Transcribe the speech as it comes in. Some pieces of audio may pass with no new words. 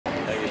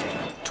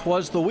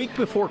'Twas the week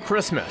before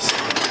Christmas,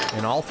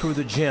 and all through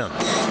the gym,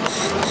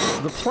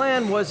 the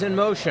plan was in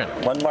motion.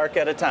 One mark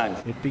at a time.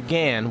 It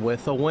began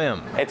with a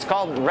whim. It's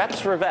called reps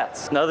for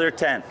vets. Another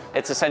 10.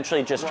 It's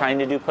essentially just trying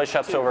to do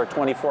push-ups over a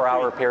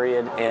 24-hour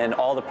period, and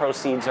all the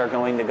proceeds are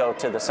going to go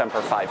to the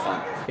Semper Fi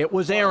Fund. It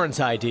was Aaron's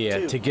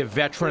idea to give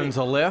veterans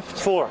a lift,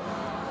 4,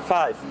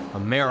 5, a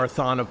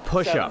marathon of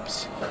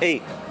push-ups,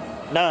 8,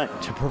 9.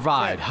 to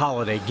provide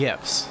holiday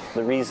gifts.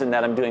 The reason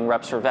that I'm doing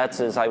reps for vets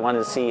is I wanted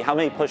to see how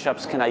many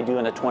push-ups can I do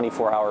in a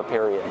 24-hour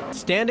period.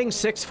 Standing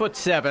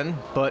 6'7",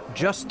 but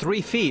just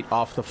 3 feet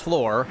off the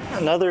floor.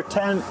 Another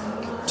 10,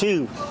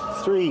 2,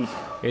 3.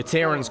 It's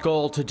Aaron's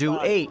goal to do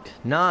 8,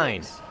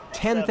 9,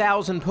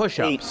 10,000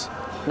 push-ups.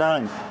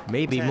 9.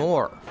 Maybe 10.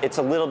 more. It's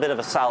a little bit of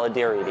a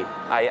solidarity.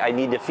 I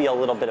need to feel a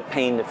little bit of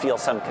pain to feel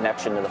some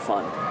connection to the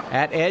fund.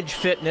 At Edge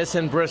Fitness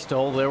in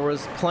Bristol, there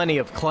was plenty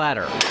of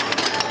clatter.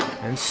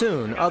 And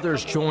soon,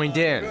 others joined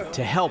in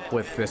to help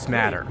with this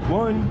matter.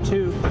 1,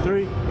 2,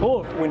 3,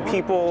 4. When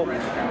people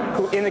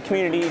who in the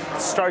community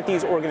start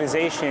these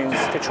organizations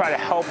to try to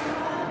help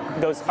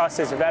us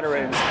as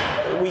veterans,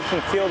 we can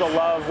feel the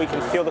love, we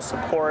can feel the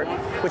support,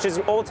 which is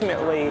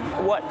ultimately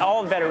what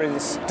all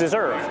veterans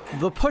deserve.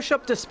 The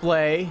push-up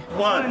display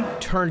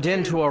turned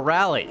into a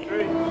rally.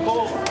 3,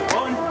 4,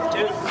 1,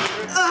 2,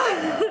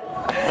 3.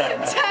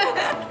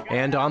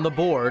 And on the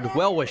board,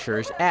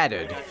 well-wishers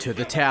added to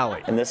the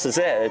tally. And this is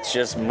it. It's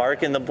just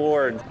marking the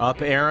board.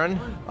 Up Aaron,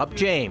 up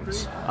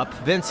James, up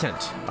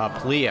Vincent,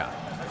 up Leah.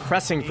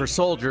 Pressing for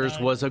soldiers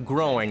was a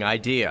growing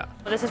idea.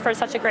 This is for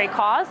such a great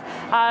cause,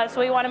 so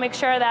we want to make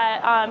sure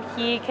that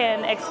he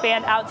can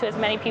expand out to as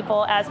many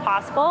people as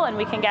possible and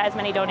we can get as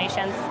many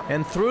donations.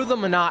 And through the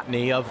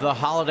monotony of the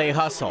holiday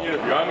hustle,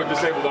 I'm a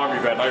disabled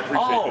Army vet, and I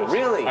appreciate this.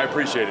 Really? I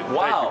appreciate it.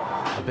 Wow.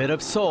 a bit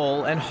of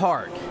soul and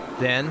heart,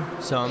 then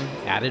some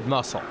added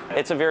muscle.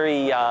 It's a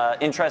very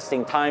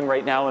interesting time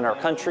right now in our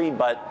country,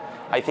 but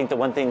I think the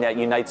one thing that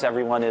unites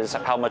everyone is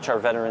how much our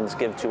veterans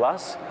give to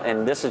us,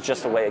 and this is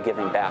just a way of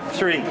giving back.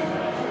 3,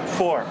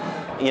 4.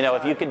 You know,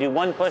 if you can do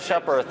 1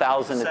 push-up or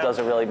 1,000, it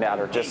doesn't really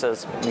matter, just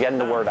as getting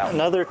the word out.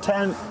 Another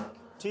 10,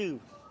 2.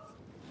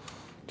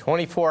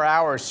 24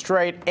 hours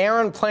straight.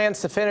 Aaron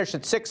plans to finish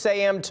at 6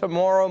 a.m.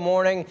 tomorrow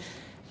morning.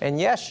 And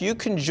yes, you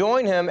can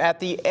join him at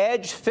the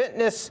Edge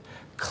Fitness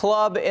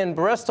Club in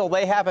Bristol.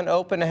 They have an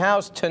open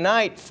house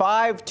tonight,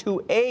 5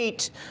 to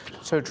 8.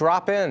 So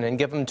drop in and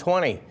give them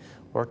 20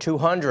 or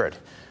 200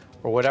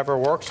 or whatever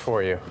works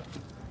for you.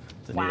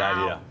 It's a neat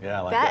idea. Yeah,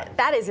 I like that.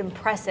 That is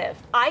impressive.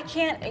 I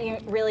can't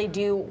really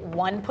do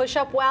 1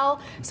 push-up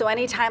well, so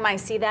anytime I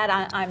see that,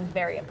 I'm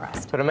very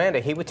impressed. But Amanda,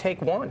 he would take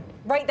 1.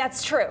 Right,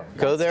 that's true.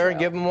 Go there and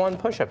give him 1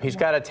 push-up. He's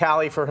got a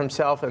tally for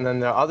himself, and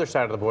then the other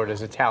side of the board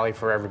is a tally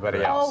for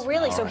everybody else. Oh,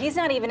 really? So he's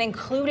not even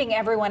including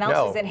everyone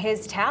else's in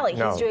his tally.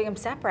 He's doing them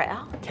separate.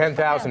 Oh,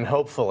 10,000,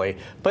 hopefully.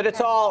 But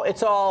it's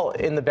all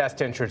in the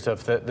best interest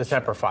of the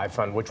Semper Fi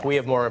Fund, which we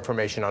have more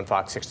information on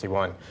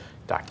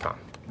fox61.com.